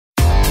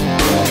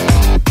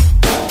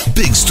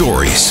Big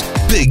stories,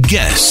 big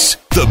guests,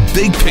 the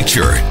big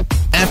picture.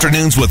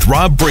 Afternoons with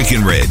Rob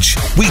Breckenridge.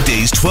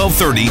 Weekdays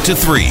 1230 to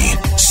 3,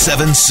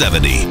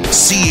 770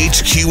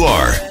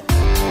 CHQR.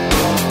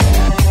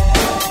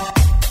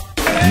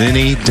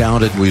 Many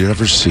doubted we'd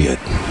ever see it.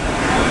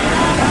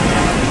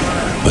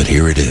 But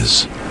here it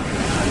is.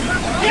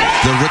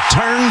 The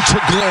return to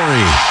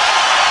glory.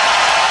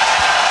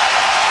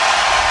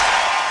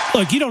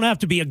 Look, you don't have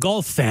to be a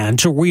golf fan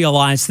to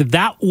realize that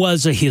that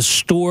was a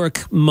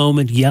historic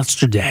moment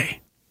yesterday.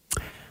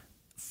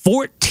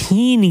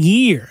 14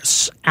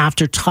 years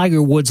after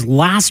Tiger Woods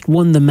last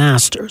won the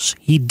Masters,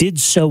 he did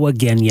so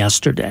again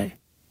yesterday.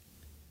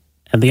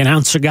 And the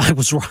announcer guy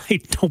was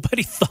right.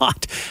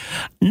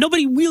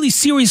 Nobody really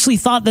seriously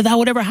thought that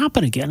would ever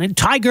happen again, and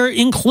Tiger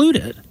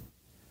included.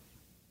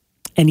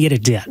 And yet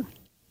it did.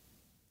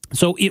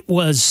 So it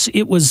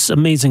was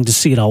amazing to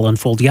see it all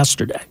unfold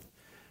yesterday.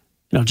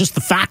 Just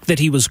the fact that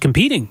he was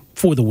competing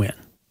for the win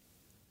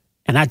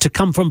and had to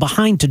come from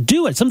behind to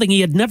do it, something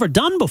he had never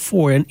done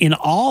before in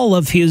all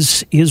of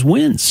his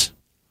wins.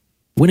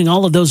 Winning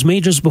all of those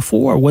majors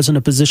before wasn't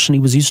a position he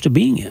was used to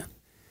being in.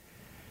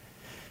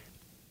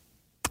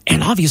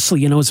 And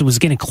obviously, as it was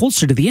getting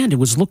closer to the end, it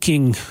was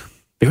looking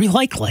very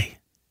likely,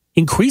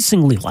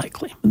 increasingly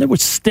likely. There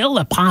was still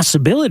a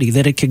possibility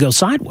that it could go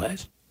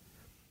sideways.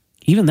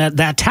 Even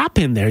that tap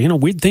in there,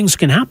 weird things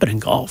can happen in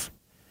golf.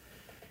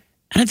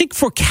 And I think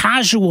for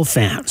casual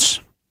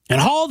fans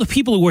and all the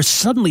people who were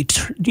suddenly,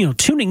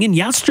 tuning in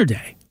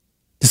yesterday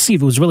to see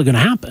if it was really going to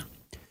happen,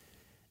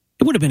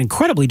 it would have been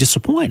incredibly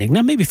disappointing.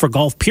 Now, maybe for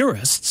golf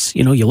purists,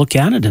 you look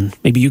at it and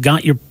maybe you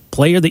got your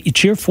player that you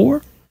cheer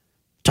for.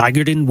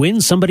 Tiger didn't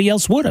win, somebody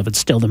else would have. It's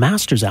still the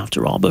Masters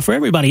after all. But for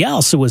everybody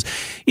else, it was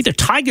either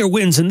Tiger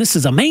wins and this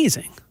is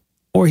amazing,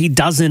 or he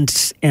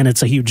doesn't and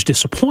it's a huge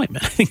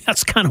disappointment. I think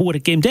that's kind of what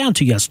it came down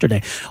to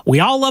yesterday. We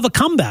all love a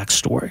comeback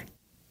story.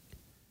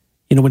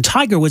 When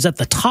Tiger was at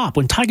the top,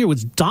 when Tiger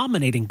was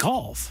dominating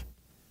golf,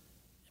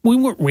 we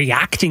weren't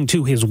reacting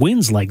to his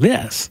wins like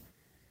this.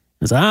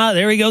 It's,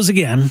 there he goes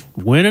again,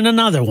 winning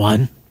another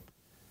one.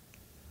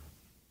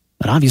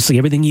 But obviously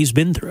everything he's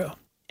been through,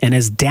 and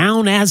as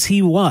down as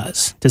he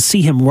was, to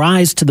see him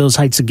rise to those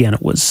heights again,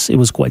 it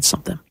was quite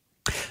something.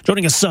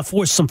 Joining us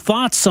for some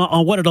thoughts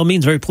on what it all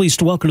means, very pleased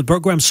to welcome to the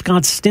program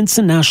Scott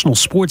Stinson, national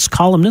sports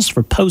columnist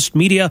for Post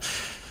Media.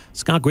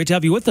 Scott, great to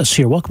have you with us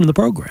here. Welcome to the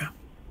program.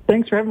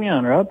 Thanks for having me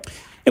on, Rob.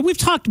 And we've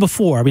talked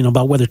before,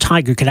 about whether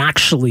Tiger could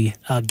actually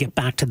get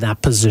back to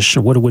that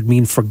position, what it would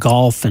mean for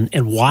golf, and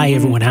why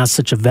everyone has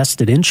such a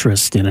vested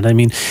interest in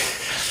it.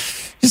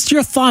 Just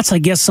your thoughts, I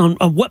guess, on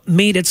what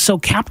made it so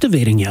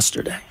captivating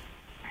yesterday.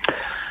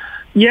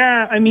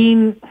 Yeah,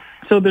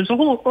 so there's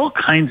all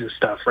kinds of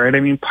stuff,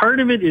 right? Part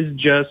of it is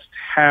just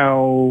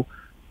how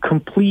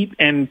complete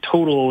and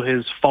total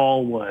his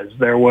fall was.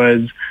 There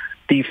was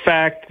the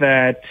fact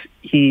that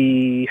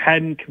he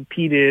hadn't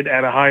competed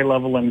at a high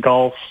level in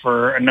golf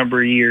for a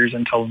number of years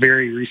until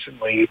very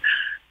recently.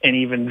 And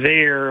even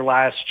there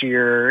last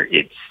year,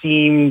 it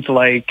seemed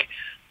like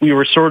we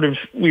were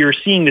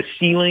seeing the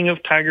ceiling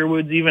of Tiger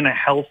Woods, even a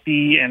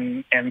healthy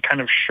and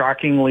kind of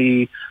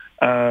shockingly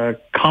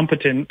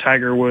competent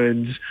Tiger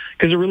Woods,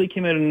 because it really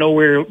came out of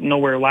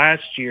nowhere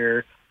last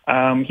year.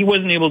 He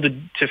wasn't able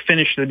to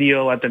finish the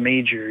deal at the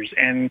majors.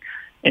 And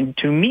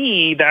to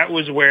me, that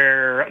was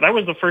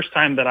the first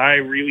time that I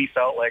really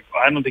felt like,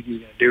 I don't think he's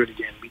going to do it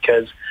again,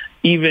 because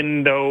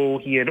even though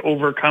he had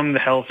overcome the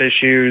health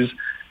issues,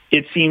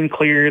 it seemed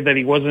clear that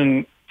he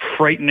wasn't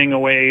frightening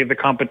away the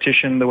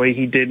competition the way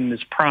he did in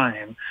his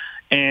prime.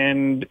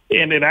 And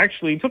it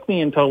actually took me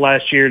until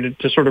last year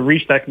to sort of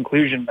reach that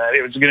conclusion that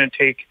it was going to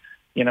take,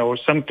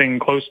 something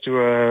close to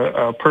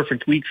a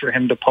perfect week for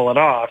him to pull it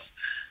off.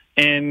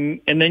 And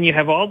then you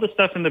have all the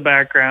stuff in the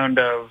background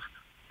of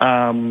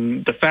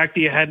the fact that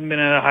he hadn't been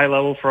at a high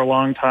level for a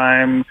long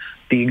time,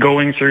 the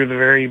going through the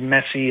very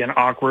messy and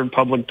awkward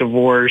public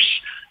divorce,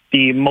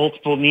 the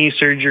multiple knee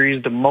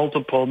surgeries, the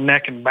multiple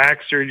neck and back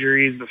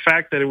surgeries, the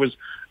fact that it was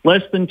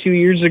less than 2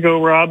 years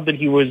ago, Rob, that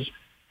he was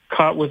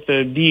caught with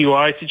a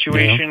DUI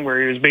situation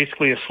where he was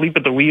basically asleep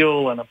at the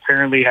wheel and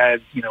apparently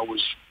had,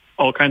 was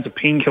all kinds of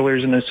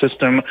painkillers in his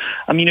system.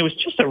 It was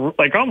just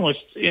almost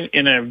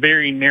in a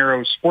very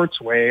narrow sports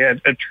way,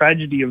 a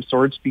tragedy of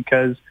sorts,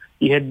 because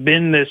he had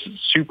been this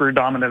super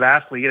dominant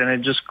athlete and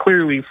had just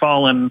clearly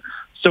fallen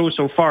so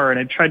far and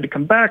had tried to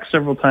come back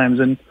several times.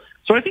 And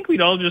so I think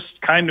we'd all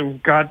just kind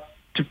of got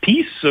to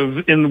peace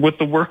with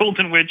the world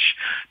in which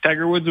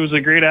Tiger Woods was a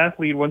great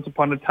athlete once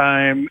upon a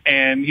time,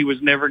 and he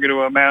was never going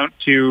to amount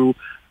to,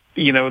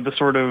 the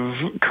sort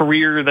of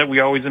career that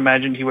we always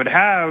imagined he would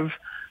have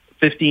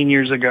 15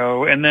 years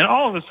ago. And then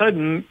all of a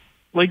sudden,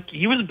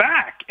 he was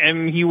back,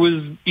 and he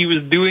was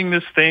doing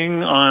this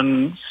thing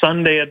on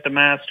Sunday at the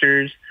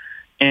Masters.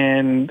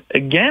 And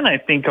again, I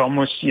think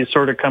almost you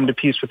sort of come to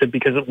peace with it,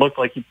 because it looked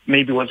like he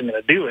maybe wasn't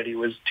going to do it. He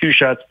was 2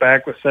 shots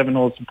back with 7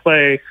 holes to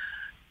play.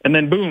 And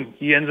then boom,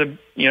 he ends up,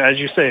 as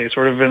you say,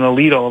 sort of in the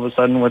lead all of a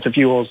sudden with a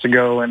few holes to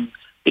go. And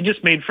it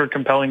just made for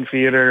compelling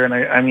theater. And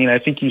I mean, I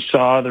think you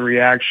saw the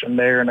reaction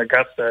there in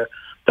Augusta,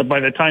 that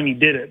by the time he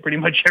did it, pretty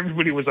much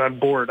everybody was on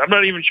board. I'm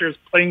not even sure his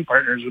playing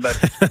partners were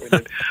that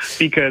disappointed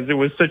because it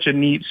was such a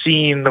neat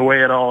scene the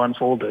way it all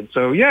unfolded.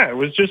 So yeah, it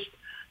was just,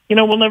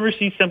 we'll never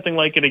see something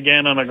like it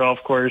again on a golf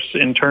course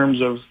in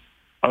terms of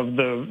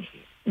the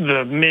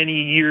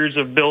many years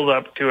of build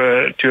up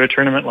to a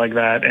tournament like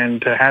that,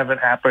 and to have it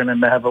happen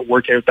and to have it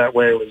work out that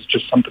way was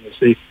just something to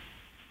see.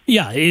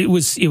 Yeah, it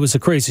was a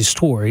crazy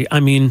story. I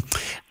mean,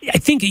 I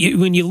think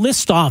when you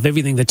list off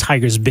everything that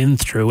Tiger's been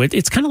through,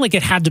 it's kind of like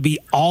it had to be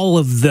all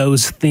of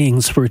those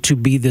things for it to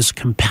be this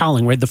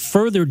compelling, right? The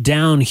further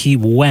down he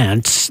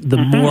went, the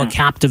more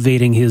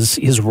captivating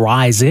his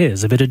rise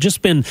is. If it had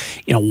just been,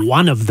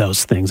 one of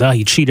those things,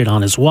 he cheated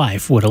on his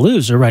wife, what a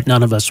loser, right?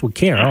 None of us would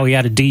care. Oh, he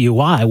had a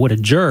DUI, what a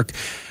jerk.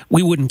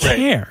 We wouldn't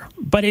care.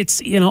 But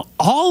it's,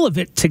 all of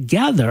it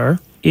together,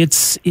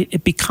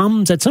 it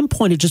becomes, at some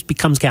point, it just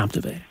becomes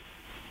captivating.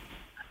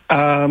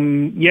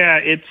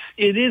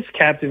 It is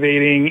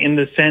captivating in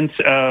the sense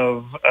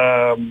of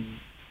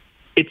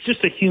it's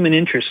just a human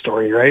interest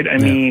story, right? I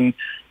mean,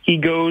 he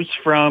goes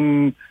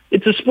from,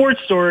 it's a sports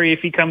story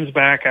if he comes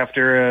back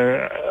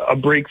after a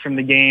break from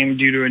the game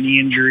due to a knee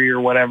injury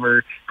or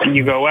whatever, and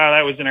you go, wow,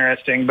 that was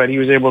interesting, but he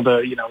was able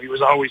to, he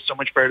was always so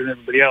much better than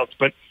everybody else.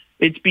 But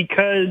it's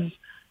because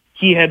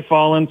he had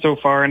fallen so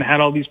far and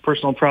had all these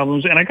personal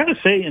problems. And I got to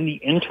say, in the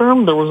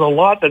interim, there was a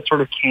lot that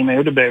sort of came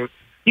out about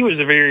he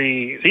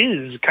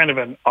is kind of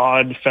an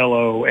odd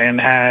fellow and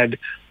had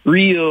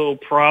real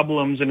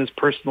problems in his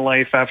personal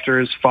life after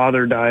his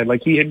father died.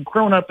 Like, he had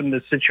grown up in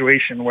this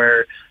situation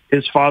where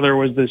his father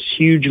was this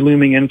huge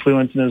looming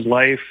influence in his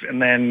life,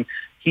 and then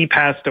he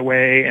passed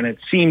away, and it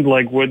seemed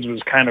like Woods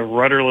was kind of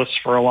rudderless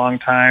for a long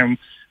time,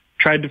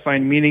 tried to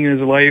find meaning in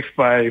his life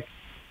by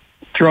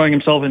throwing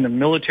himself into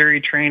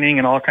military training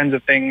and all kinds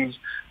of things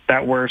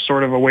that were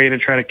sort of a way to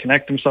try to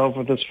connect himself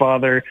with his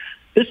father.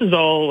 This is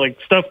all like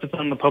stuff that's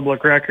on the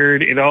public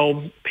record. It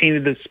all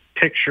painted this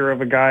picture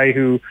of a guy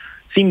who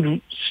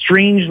seemed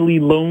strangely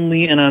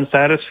lonely and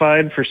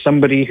unsatisfied for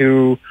somebody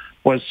who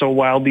was so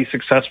wildly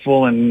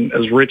successful and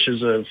as rich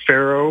as a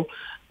pharaoh.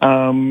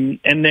 And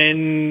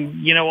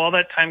then, all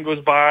that time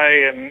goes by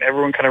and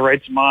everyone kind of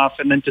writes him off.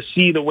 And then to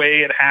see the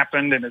way it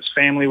happened and his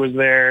family was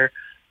there,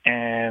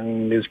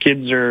 and his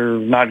kids are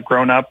not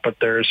grown up, but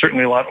they're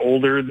certainly a lot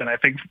older than I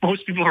think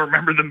most people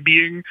remember them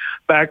being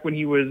back when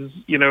he was,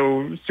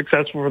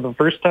 successful for the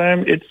first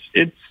time.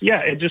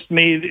 It just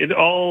made it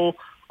all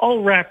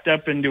wrapped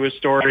up into a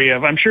story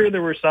of, I'm sure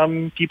there were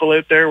some people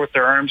out there with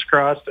their arms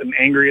crossed and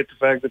angry at the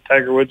fact that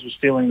Tiger Woods was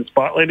stealing the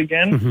spotlight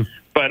again. Mm-hmm.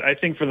 But I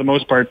think for the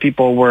most part,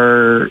 people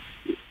were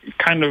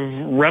kind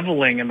of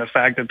reveling in the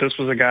fact that this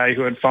was a guy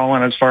who had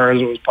fallen as far as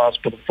it was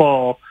possible to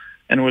fall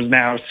and was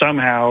now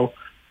somehow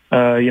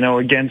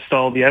against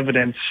all the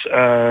evidence,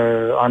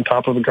 on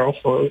top of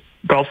the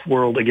golf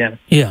world again.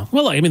 Yeah.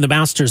 Well, I mean, the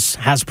Masters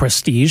has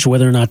prestige,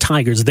 whether or not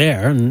Tiger's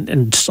there.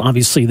 And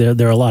obviously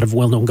there are a lot of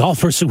well-known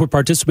golfers who were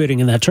participating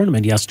in that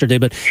tournament yesterday.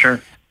 But,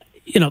 sure,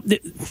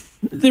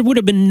 there would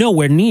have been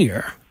nowhere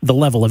near the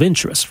level of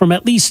interest from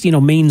at least,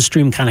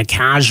 mainstream kind of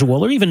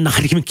casual, or even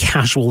not even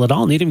casual at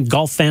all. Not even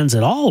golf fans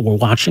at all were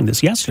watching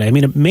this yesterday. I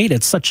mean, it made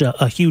it such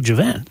a huge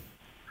event.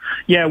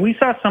 Yeah, we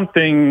saw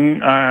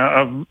something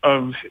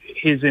of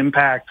his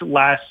impact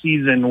last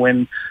season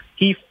when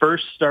he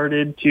first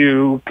started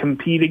to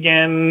compete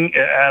again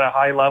at a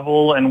high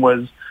level and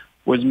was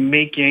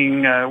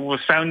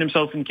found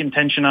himself in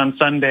contention on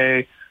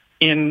Sunday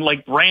in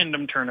like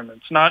random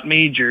tournaments, not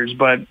majors,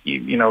 but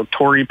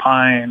Torrey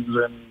Pines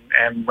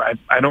and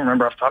I don't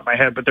remember off the top of my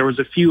head, but there was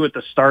a few at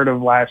the start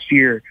of last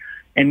year,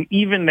 and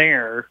even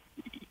there,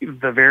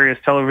 the various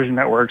television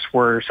networks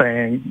were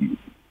saying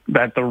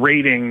that the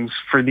ratings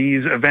for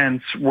these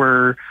events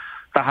were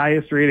the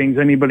highest ratings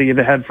anybody had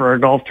had for a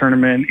golf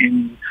tournament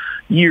in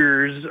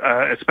years,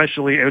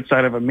 especially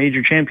outside of a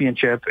major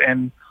championship.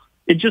 And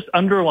it just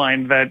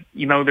underlined that,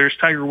 there's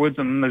Tiger Woods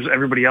and there's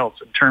everybody else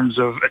in terms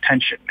of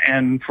attention.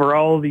 And for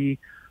all the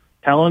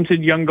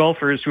talented young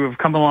golfers who have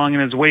come along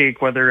in his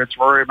wake, whether it's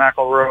Rory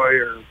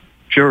McIlroy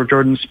or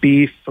Jordan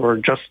Spieth or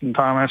Justin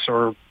Thomas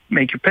or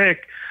make your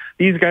pick,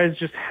 these guys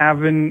just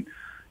haven't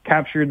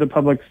captured the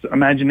public's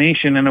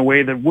imagination in a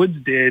way that Woods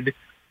did.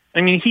 I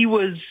mean, he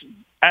was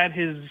at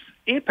his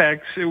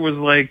apex. It was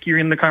like you're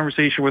in the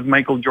conversation with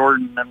Michael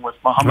Jordan and with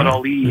Muhammad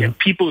Ali and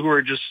people who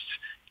are just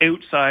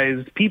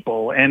outsized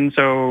people. And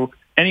so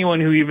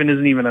anyone who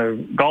isn't even a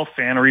golf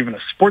fan or even a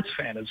sports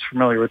fan is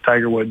familiar with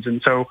Tiger Woods.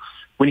 And so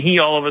when he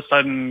all of a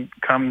sudden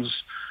comes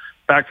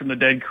back from the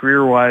dead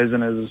career-wise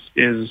and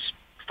is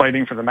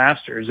fighting for the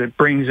Masters, it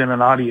brings in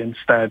an audience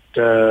that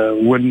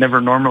would never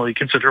normally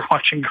consider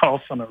watching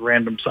golf on a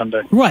random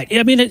Sunday. Right.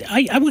 I mean,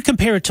 I would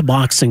compare it to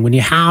boxing when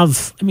you have,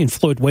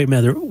 Floyd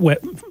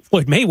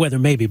Mayweather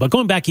maybe, but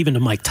going back even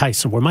to Mike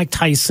Tyson, where Mike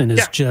Tyson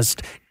is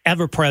just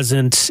ever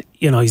present,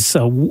 he's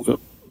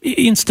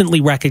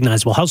instantly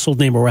recognizable, household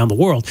name around the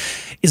world.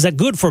 Is that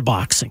good for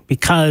boxing?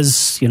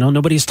 Because,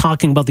 nobody's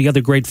talking about the other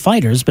great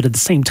fighters, but at the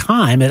same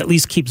time, it at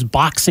least keeps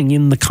boxing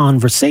in the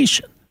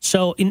conversation.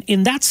 So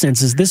in that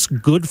sense, is this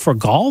good for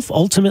golf?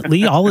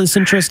 Ultimately, all this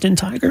interest in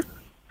Tiger?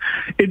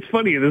 It's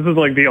funny. This is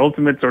like the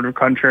ultimate sort of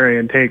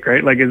contrarian take,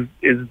 right? Like,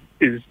 is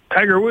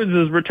Tiger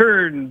Woods'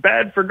 return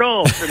bad for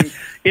golf?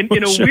 And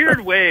in a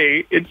weird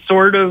way, it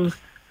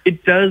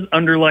does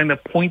underline the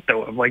point,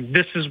 though, of like,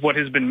 this is what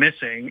has been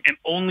missing, and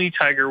only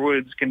Tiger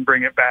Woods can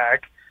bring it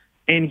back.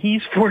 And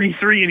he's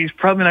 43, and he's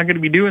probably not going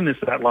to be doing this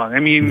that long. I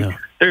mean,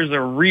 There's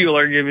a real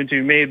argument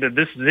to be made that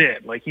this is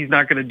it. Like, he's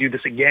not going to do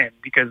this again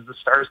because the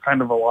stars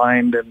kind of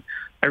aligned and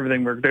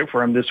everything worked out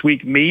for him this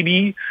week.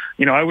 Maybe,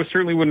 I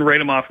certainly wouldn't write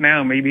him off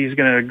now. Maybe he's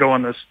going to go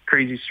on this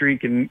crazy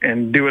streak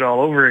and do it all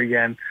over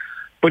again.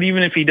 But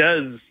even if he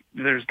does,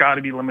 there's got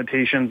to be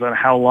limitations on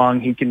how long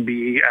he can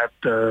be at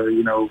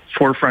the,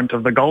 forefront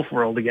of the golf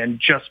world again,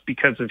 just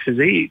because of his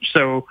age.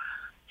 So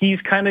he's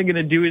kind of going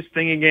to do his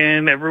thing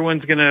again.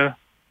 Everyone's going to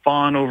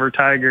fawn over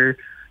Tiger,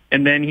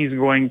 and then he's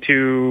going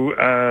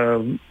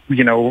to,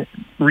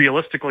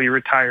 realistically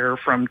retire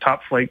from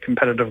top flight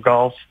competitive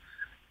golf.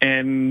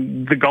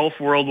 And the golf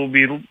world will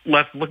be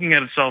left looking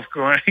at itself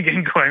going,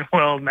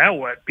 well, now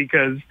what?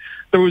 Because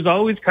there was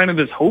always kind of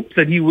this hope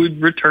that he would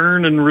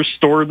return and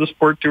restore the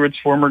sport to its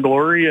former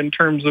glory in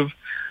terms of,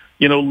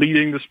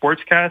 leading the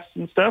sportscasts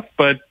and stuff.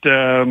 But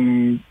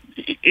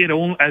it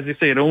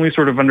only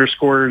sort of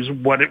underscores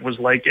what it was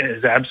like in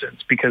his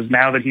absence, because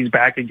now that he's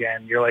back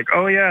again, you're like,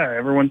 oh yeah,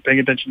 everyone's paying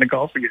attention to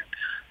golf again.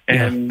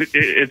 And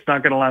it's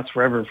not going to last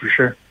forever for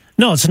sure.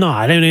 No, it's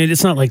not. I mean,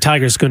 it's not like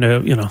Tiger's going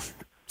to,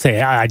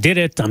 say, I did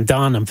it, I'm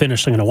done, I'm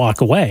finished, I'm going to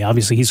walk away.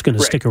 Obviously, he's going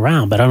to stick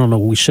around, but I don't know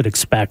we should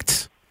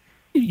expect,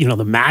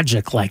 the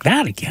magic like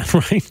that again,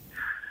 right?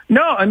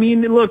 No, I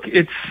mean, look,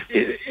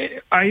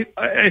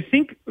 I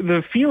think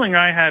the feeling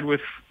I had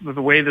with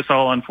the way this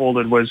all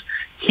unfolded was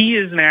he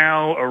is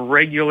now a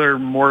regular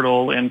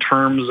mortal in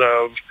terms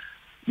of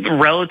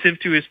relative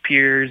to his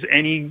peers.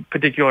 Any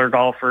particular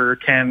golfer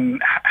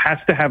has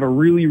to have a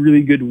really,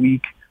 really good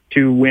week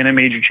to win a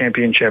major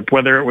championship.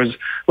 Whether it was,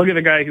 look at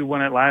the guy who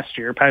won it last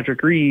year,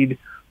 Patrick Reed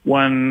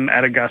won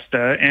at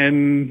Augusta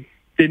and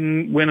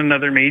didn't win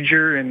another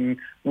major and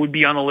would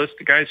be on the list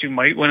of guys who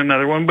might win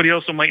another one, but he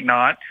also might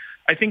not.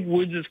 I think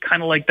Woods is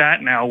kind of like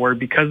that now, where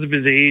because of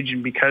his age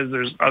and because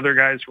there's other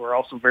guys who are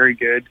also very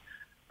good,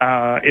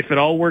 if it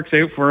all works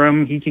out for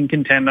him, he can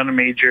contend on a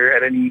major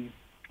at any,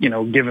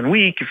 given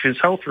week if his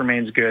health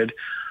remains good.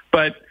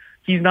 But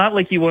he's not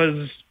like he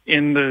was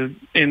in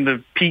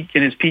his peak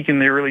in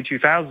the early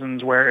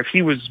 2000s, where if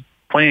he was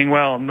playing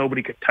well,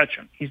 nobody could touch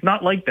him. He's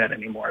not like that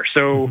anymore.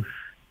 So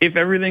if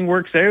everything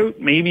works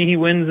out, maybe he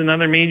wins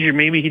another major.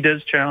 Maybe he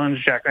does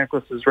challenge Jack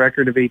Nicklaus's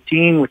record of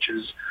 18, which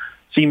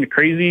seemed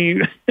crazy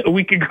a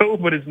week ago,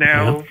 but it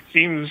now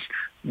seems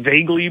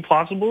vaguely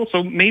plausible.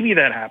 So maybe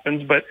that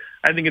happens, but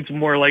I think it's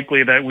more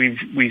likely that we've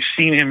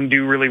seen him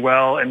do really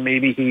well, and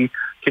maybe he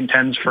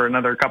contends for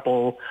another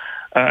couple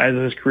as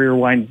his career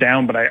winds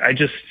down. But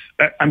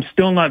I'm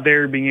still not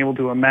there being able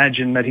to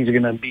imagine that he's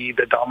going to be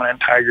the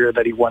dominant Tiger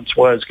that he once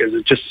was, because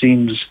it just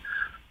seems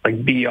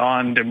like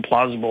beyond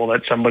implausible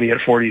that somebody at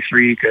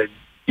 43 could,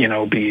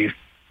 be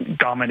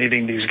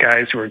dominating these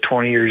guys who are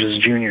 20 years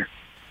his junior.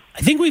 I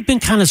think we've been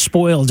kind of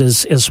spoiled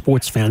as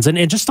sports fans. And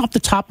just off the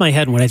top of my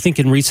head, when I think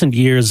in recent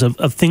years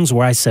of things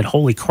where I said,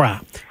 holy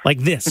crap, like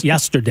this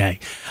yesterday,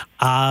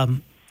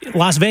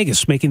 Las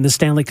Vegas making the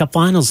Stanley Cup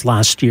Finals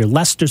last year,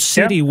 Leicester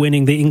City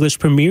winning the English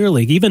Premier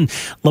League, even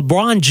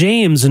LeBron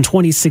James in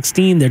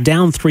 2016, they're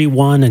down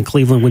 3-1 and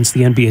Cleveland wins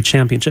the NBA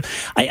championship.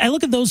 I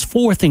look at those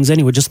four things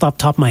anyway, just off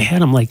the top of my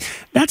head, I'm like,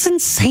 that's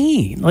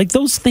insane. Like,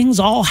 those things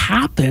all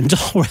happened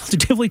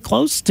relatively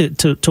close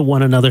to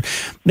one another.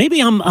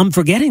 Maybe I'm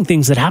forgetting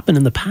things that happened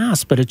in the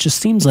past, but it just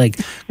seems like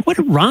quite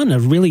a run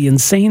of really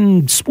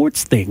insane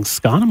sports things.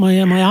 Scott, am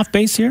I off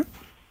base here?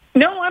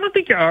 No, I don't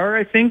think you are.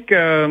 I think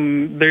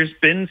there's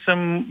been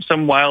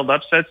some wild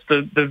upsets.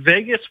 The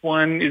Vegas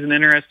one is an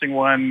interesting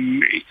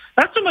one.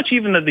 Not so much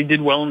even that they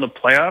did well in the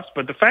playoffs,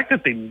 but the fact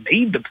that they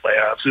made the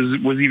playoffs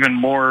was even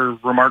more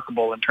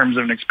remarkable in terms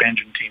of an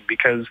expansion team,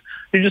 because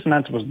they're just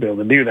not supposed to be able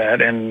to do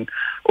that. And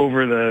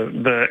over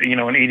the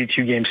an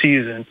 82 game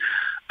season,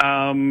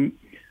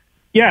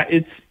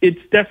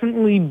 it's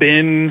definitely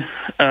been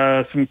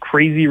some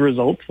crazy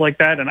results like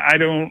that, and I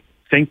don't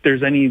think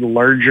there's any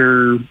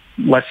larger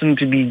lesson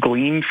to be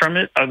gleaned from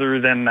it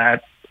other than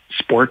that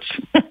sports.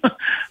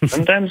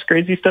 Sometimes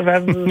crazy stuff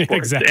happens in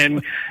sports.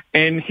 Exactly.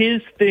 And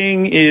his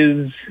thing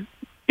is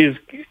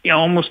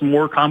almost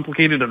more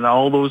complicated than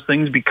all those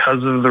things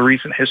because of the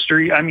recent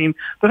history. I mean,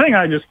 the thing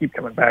I just keep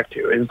coming back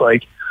to is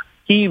like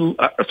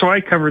so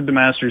I covered the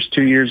Masters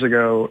 2 years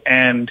ago,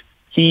 and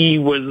he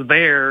was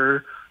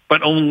there,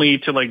 but only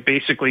to like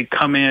basically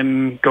come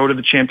in, go to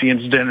the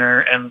champions dinner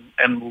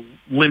and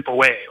limp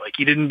away. Like,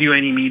 he didn't do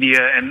any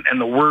media.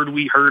 And the word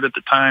we heard at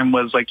the time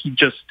was like,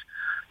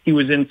 he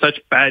was in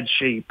such bad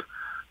shape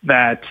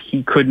that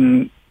he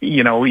couldn't,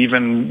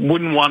 even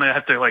wouldn't want to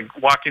have to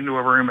like walk into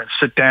a room and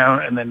sit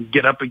down and then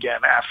get up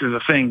again after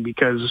the thing,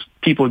 because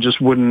people just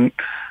wouldn't,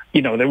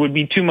 there would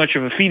be too much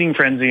of a feeding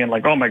frenzy and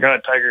like, oh my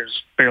God,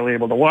 Tiger's barely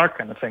able to walk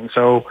kind of thing.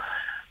 So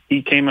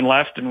he came and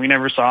left and we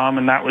never saw him,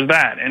 and that was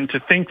that. And to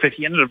think that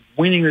he ended up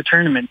winning the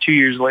tournament 2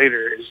 years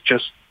later is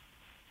just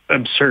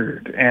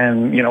absurd.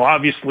 And,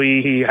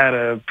 obviously he had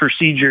a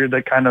procedure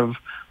that kind of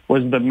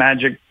was the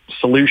magic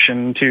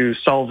solution to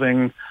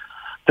solving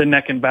the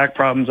neck and back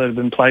problems that have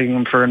been plaguing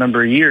him for a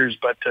number of years.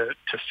 But to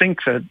think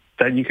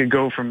that you could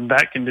go from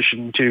that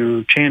condition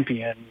to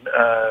champion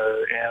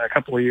in a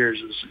couple of years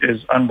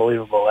is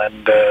unbelievable.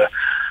 And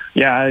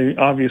I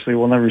obviously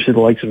will never see the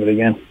likes of it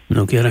again.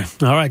 No kidding.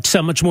 All right,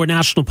 so much more,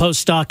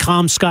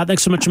 nationalpost.com. Scott,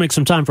 thanks so much for making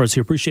some time for us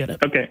here. Appreciate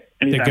it. Okay.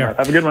 Anytime.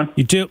 Have a good one.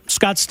 You too.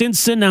 Scott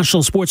Stinson,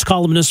 national sports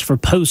columnist for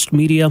Post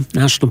Media,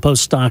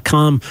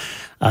 nationalpost.com.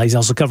 He's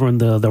also covering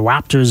the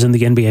Raptors in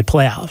the NBA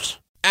playoffs.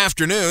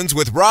 Afternoons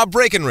with Rob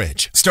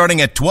Breckenridge,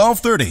 starting at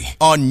 12:30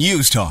 on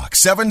News Talk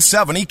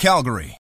 770 Calgary.